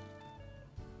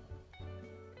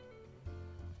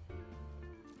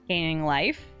 Gaining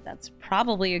life. That's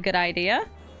probably a good idea.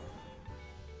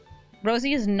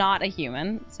 Rosie is not a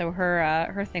human, so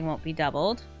her thing won't be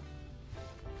doubled.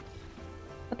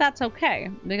 But that's okay,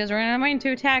 because we're gonna mind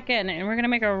to attack in, and we're gonna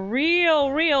make a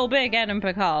real big Anim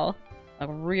Pakal. Like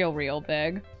real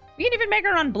big. We can even make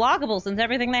her unblockable since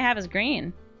everything they have is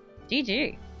green.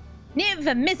 GG. Niv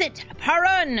Mizzet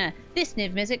Parun! This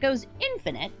Niv Mizzet goes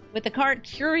infinite with the card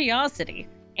Curiosity.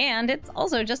 And it's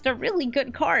also just a really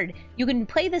good card. You can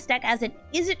play this deck as an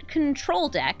Izzet control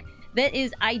deck that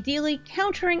is ideally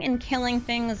countering and killing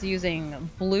things using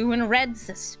blue and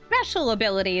red's special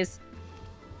abilities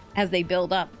as they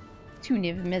build up to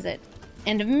Niv Mizzet.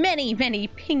 And many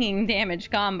pinging damage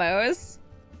combos.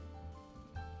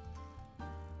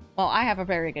 Well, I have a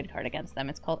very good card against them.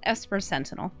 It's called Esper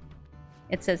Sentinel.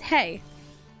 It says, hey,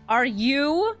 are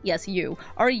you, yes you,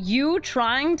 are you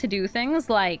trying to do things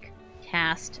like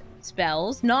cast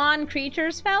spells,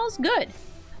 non-creature spells? Good.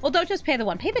 Well, don't just pay the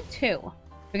 1, pay the 2.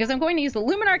 Because I'm going to use the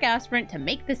Luminarch Aspirant to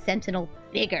make the Sentinel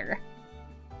bigger.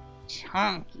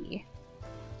 Chunky.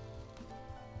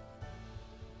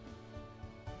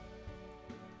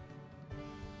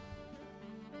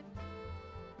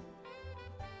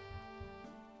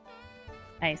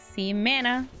 I see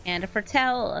mana and a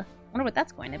Foretell. Wonder what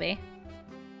that's going to be.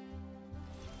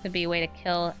 Could be a way to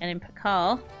kill Anim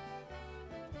Pakal.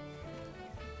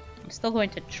 I'm still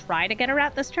going to try to get her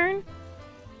out this turn.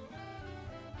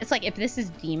 It's like if this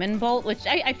is Demon Bolt, which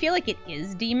I feel like it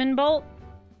is Demon Bolt.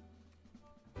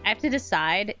 I have to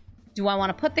decide, do I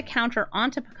want to put the counter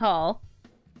onto Pakal,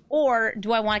 or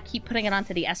do I want to keep putting it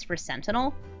onto the Esper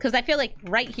Sentinel? Because I feel like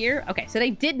right here, okay, so they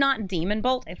did not Demon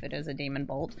Bolt, if it is a Demon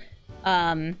Bolt,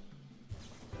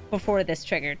 before this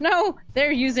triggered. No,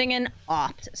 they're using an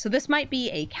Opt. So this might be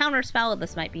a counter spell.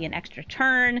 This might be an extra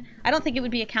turn. I don't think it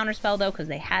would be a counter spell though, because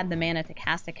they had the mana to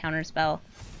cast a counter spell.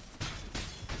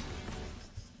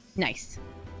 Nice.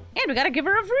 And we got a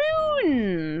giver of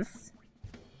runes.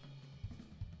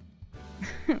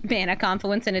 Mana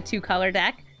Confluence in a 2-color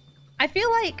deck. I feel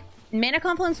like Mana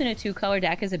Confluence in a 2-color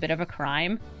deck is a bit of a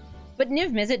crime. But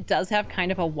Niv Mizzet does have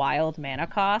kind of a wild mana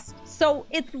cost, so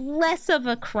it's less of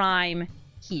a crime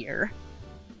here.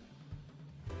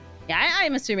 Yeah,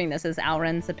 I'm assuming this is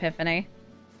Alren's Epiphany.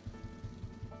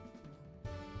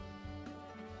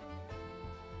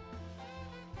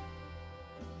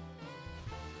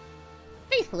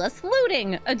 Faithless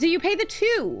Looting! Do you pay the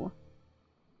 2?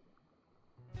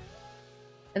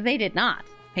 They did not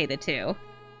pay the 2.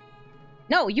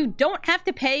 No, you don't have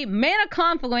to pay Mana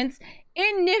Confluence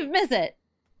in Niv Mizzet.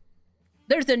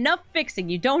 There's enough fixing.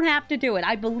 You don't have to do it.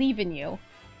 I believe in you.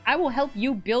 I will help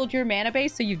you build your mana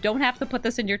base so you don't have to put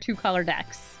this in your 2-color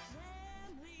decks.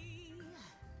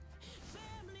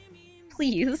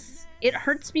 Please. It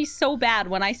hurts me so bad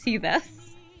when I see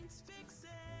this.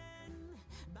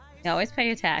 You always pay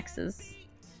your taxes.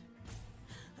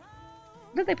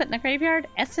 What did they put in the graveyard?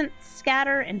 Essence,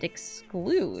 Scatter, and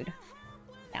Exclude.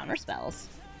 Counter spells.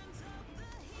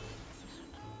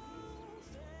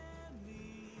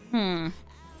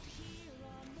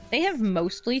 They have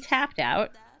mostly tapped out,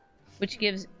 which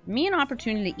gives me an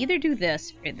opportunity to either do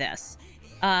this or this.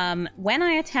 When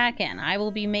I attack in, I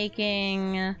will be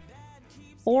making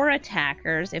 4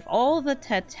 attackers. If all the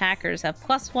attackers have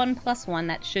 +1/+1,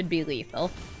 that should be lethal.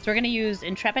 So we're going to use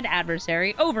Intrepid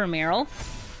Adversary over Myrel.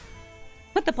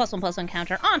 Put the +1/+1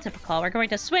 counter onto Pakal. We're going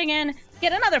to swing in,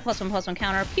 get another +1/+1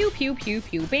 counter. Pew, pew, pew,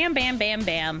 pew. Bam, bam, bam,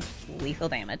 bam. Lethal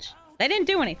damage. They didn't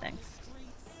do anything.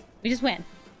 We just win.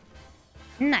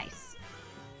 Nice.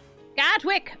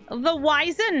 Gadwick the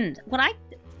Wizened.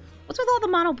 What's with all the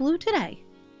mono blue today?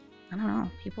 I don't know.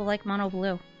 People like mono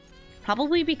blue.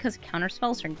 Probably because counter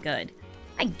spells are good.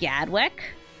 Hi, Gadwick.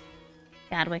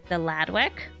 Gadwick the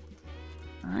Ladwick.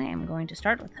 I am going to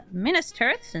start with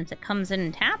Ministirth since it comes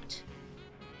in tapped.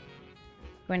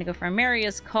 Going to go for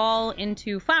Maria's Call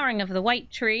into Flowering of the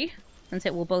White Tree since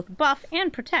it will both buff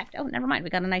and protect. Oh, never mind. We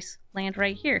got a nice land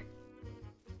right here.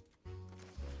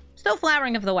 Still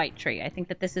Flowering of the White Tree. I think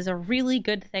that this is a really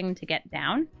good thing to get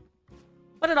down.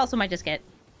 But it also might just get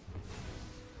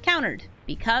countered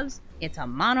because it's a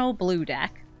mono blue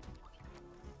deck.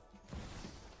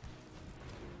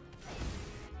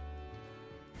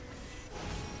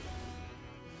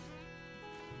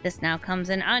 This now comes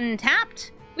in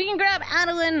untapped. We can grab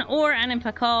Adeline or Anim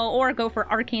Pakal or go for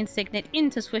Arcane Signet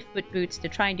into Swiftfoot Boots to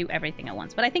try and do everything at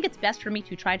once. But I think it's best for me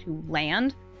to try to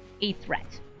land a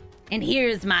threat. And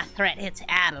here's my threat. It's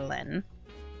Adeline.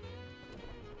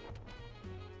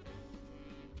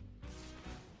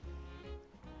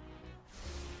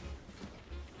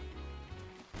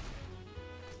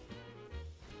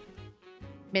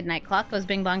 Midnight Clock goes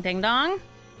bing bong ding dong.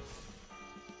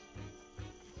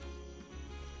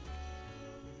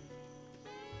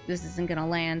 This isn't gonna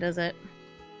land, is it?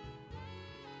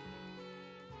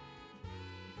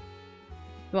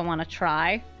 Do I want to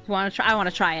try? I want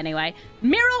to try anyway.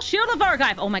 Myrel, Shield of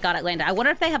Argive. Oh my god, it landed. I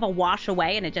wonder if they have a wash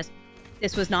away and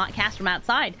this was not cast from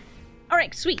outside.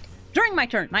 Alright, sweet. During my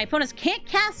turn, my opponents can't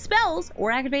cast spells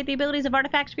or activate the abilities of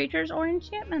artifacts, creatures, or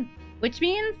enchantments. Which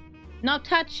means no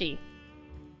touchy.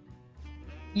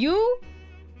 You?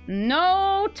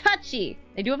 No touchy.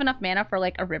 They do have enough mana for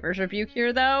like a River's Rebuke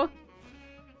here though.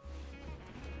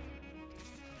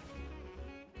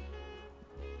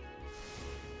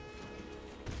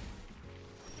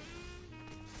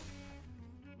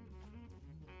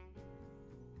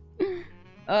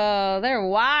 Oh, they're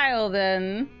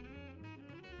wildin'.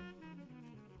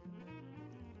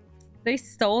 They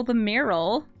stole the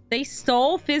Myrel. They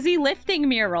stole Fizzy Lifting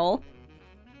Myrel.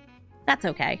 That's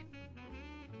okay.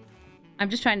 I'm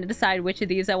just trying to decide which of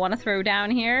these I want to throw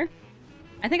down here.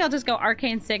 I think I'll just go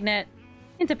Arcane Signet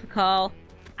into Pakal.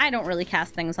 I don't really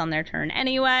cast things on their turn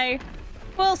anyway.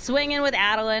 We'll swing in with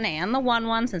Adeline and the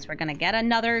 1/1 since we're going to get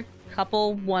another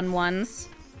couple 1/1s.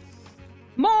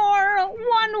 More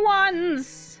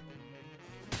 1/1s!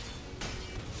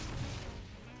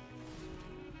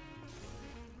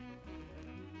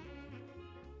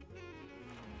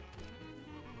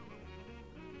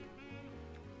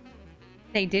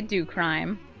 They did do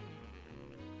crime.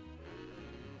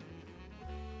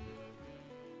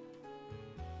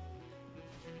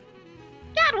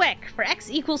 Gadwick for X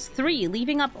equals 3,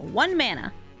 leaving up 1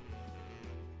 mana.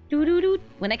 Doo-doo-doo.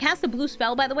 When I cast a blue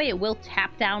spell, by the way, it will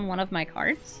tap down one of my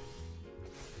cards,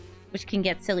 which can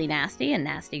get silly nasty and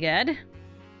nasty good.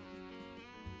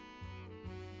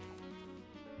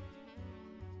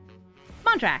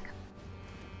 Mondrak.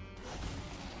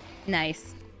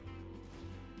 Nice.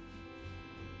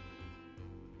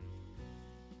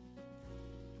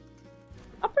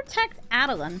 I'll protect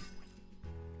Adeline.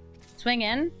 Swing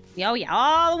in. Oh yeah,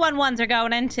 all the 1/1s are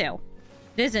going in too.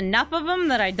 There's enough of them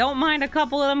that I don't mind a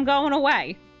couple of them going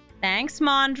away. Thanks,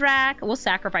 Mondrak. We'll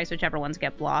sacrifice whichever ones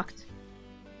get blocked.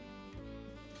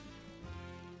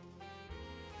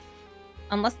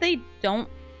 Unless they don't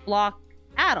block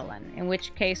Adeline, in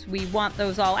which case we want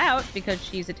those all out because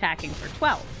she's attacking for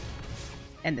 12.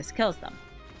 And this kills them.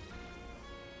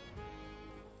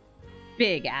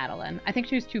 Big Adeline. I think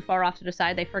she was too far off to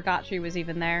decide. They forgot she was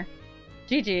even there.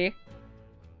 GG.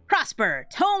 Prosper.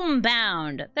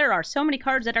 Tomebound. There are so many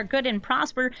cards that are good in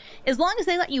Prosper as long as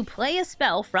they let you play a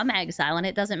spell from exile, and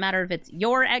it doesn't matter if it's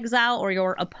your exile or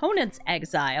your opponent's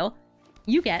exile,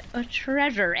 you get a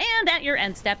treasure. And at your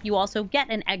end step, you also get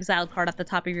an exiled card at the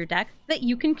top of your deck that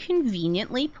you can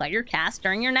conveniently play or cast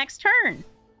during your next turn,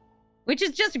 which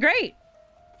is just great.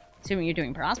 Assuming you're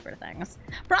doing Prosper things.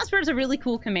 Prosper is a really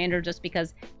cool commander just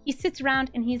because he sits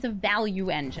around and he's a value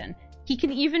engine. He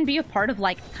can even be a part of,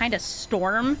 like, kind of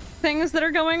storm things that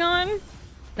are going on.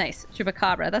 Nice.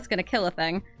 Chupacabra. That's gonna kill a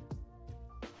thing.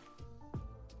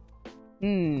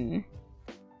 I'm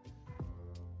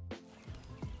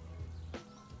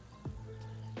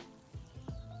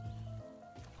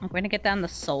going to get down the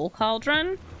Soul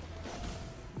Cauldron.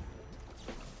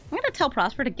 I'm going to tell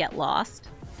Prosper to get lost.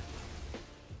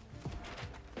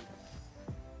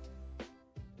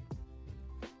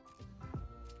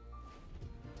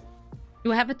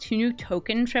 Do I have a 2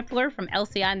 token tripler from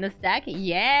LCI in this deck?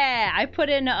 Yeah! I put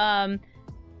in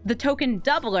the token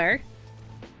doubler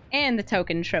and the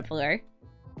token tripler.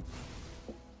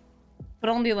 but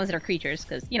only the ones that are creatures,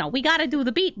 because, you know, we gotta do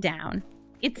the beatdown.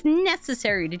 It's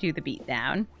necessary to do the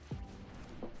beatdown.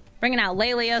 Bringing out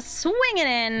Laelia, swinging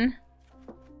in.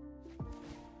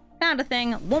 Found a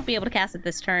thing, won't be able to cast it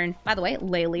this turn. By the way,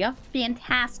 Laelia,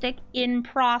 fantastic in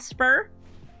Prosper.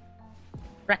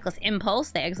 Reckless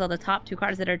Impulse, they exile the top 2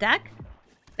 cards of their deck.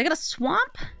 They got a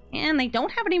Swamp, and they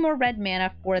don't have any more red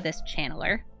mana for this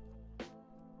Channeler.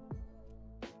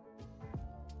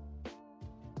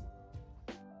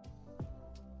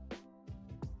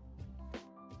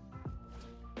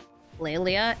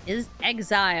 Laelia is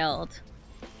exiled.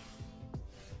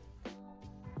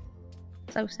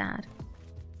 So sad.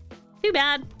 Too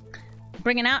bad.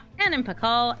 Bringing out Anim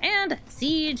Pakal and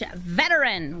Siege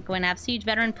Veteran. Going to have Siege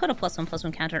Veteran put a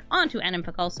 +1/+1 counter onto Anim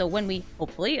Pakal, so when we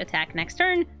hopefully attack next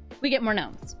turn, we get more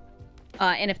gnomes.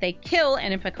 And if they kill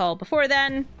Anim Pakal before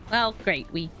then, well,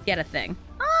 great, we get a thing.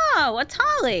 Oh, a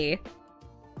Tali!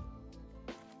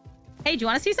 Hey, do you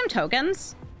want to see some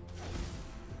tokens?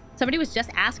 Somebody was just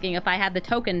asking if I had the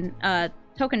token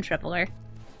tripler.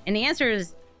 And the answer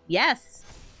is yes.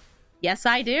 Yes,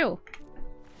 I do.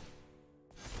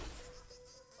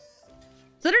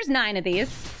 So there's 9 of these.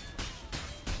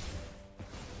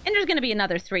 And there's going to be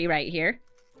another 3 right here.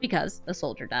 Because a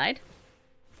soldier died.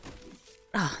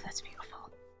 Oh, that's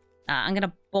beautiful. I'm going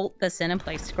to bolt this in and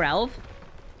play Skrelv.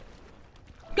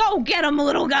 Go get them,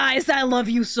 little guys! I love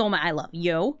you so much. I love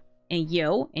you. And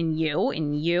you, and you,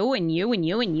 and you, and you, and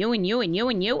you, and you, and you, and you,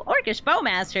 and you. Orcish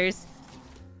Bowmasters.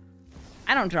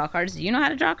 I don't draw cards. Do you know how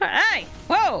to draw cards? Hey!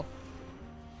 Whoa!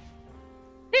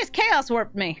 They just Chaos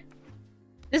Warped me.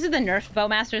 This is the nerfed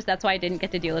Bowmasters. That's why I didn't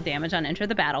get to deal with damage on Enter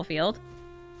the Battlefield.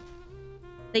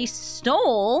 They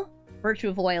stole Virtue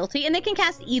of Loyalty, and they can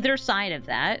cast either side of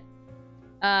that.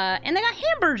 And they got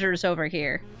Hamburgers over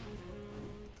here.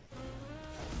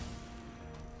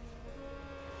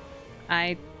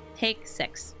 I take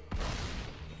 6.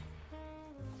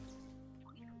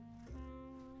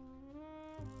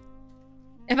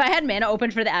 If I had mana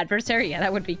open for the adversary, yeah,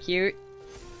 that would be cute.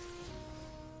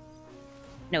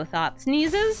 No Thought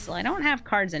Sneezes. Well, I don't have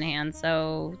cards in hand,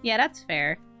 so yeah, that's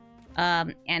fair.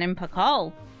 Anim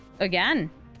Pakal. Again.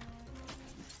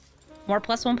 More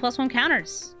 +1/+1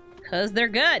 counters. Because they're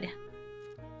good.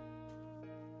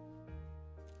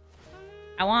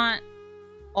 I want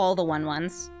all the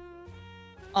 1/1s.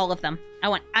 All of them. I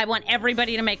want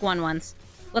everybody to make 1/1s.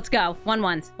 Let's go.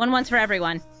 1/1s. 1/1s for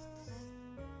everyone.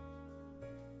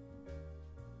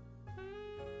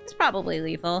 It's probably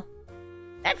lethal.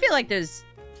 I feel like there's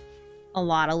a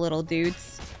lot of little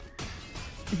dudes.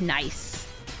 Nice.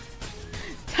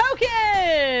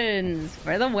 Tokens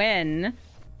for the win.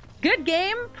 Good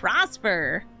game,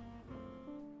 Prosper.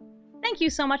 Thank you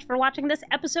so much for watching this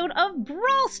episode of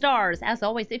Brawl Stars. As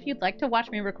always, if you'd like to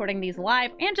watch me recording these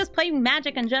live and just play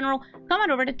Magic in general, come on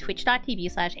over to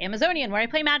twitch.tv/Amazonian, where I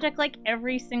play Magic like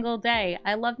every single day.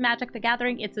 I love Magic the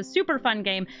Gathering. It's a super fun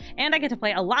game, and I get to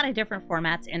play a lot of different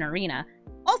formats in Arena.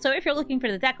 Also, if you're looking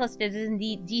for the deck list, it is in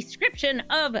the description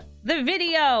of the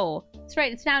video. That's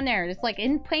right, it's down there. It's like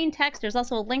in plain text. There's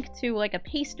also a link to like a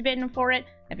paste bin for it.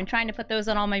 I've been trying to put those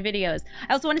on all my videos.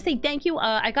 I also want to say thank you.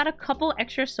 I got a couple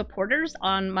extra supporters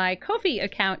on my Ko-fi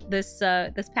account this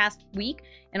past week.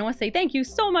 And I want to say thank you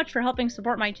so much for helping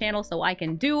support my channel so I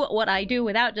can do what I do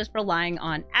without just relying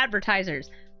on advertisers.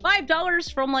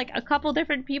 $5 from like a couple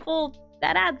different people,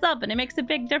 that adds up and it makes a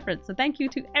big difference. So thank you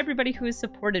to everybody who has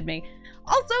supported me.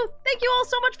 Also, thank you all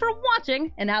so much for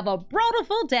watching and have a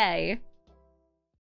brawlful day.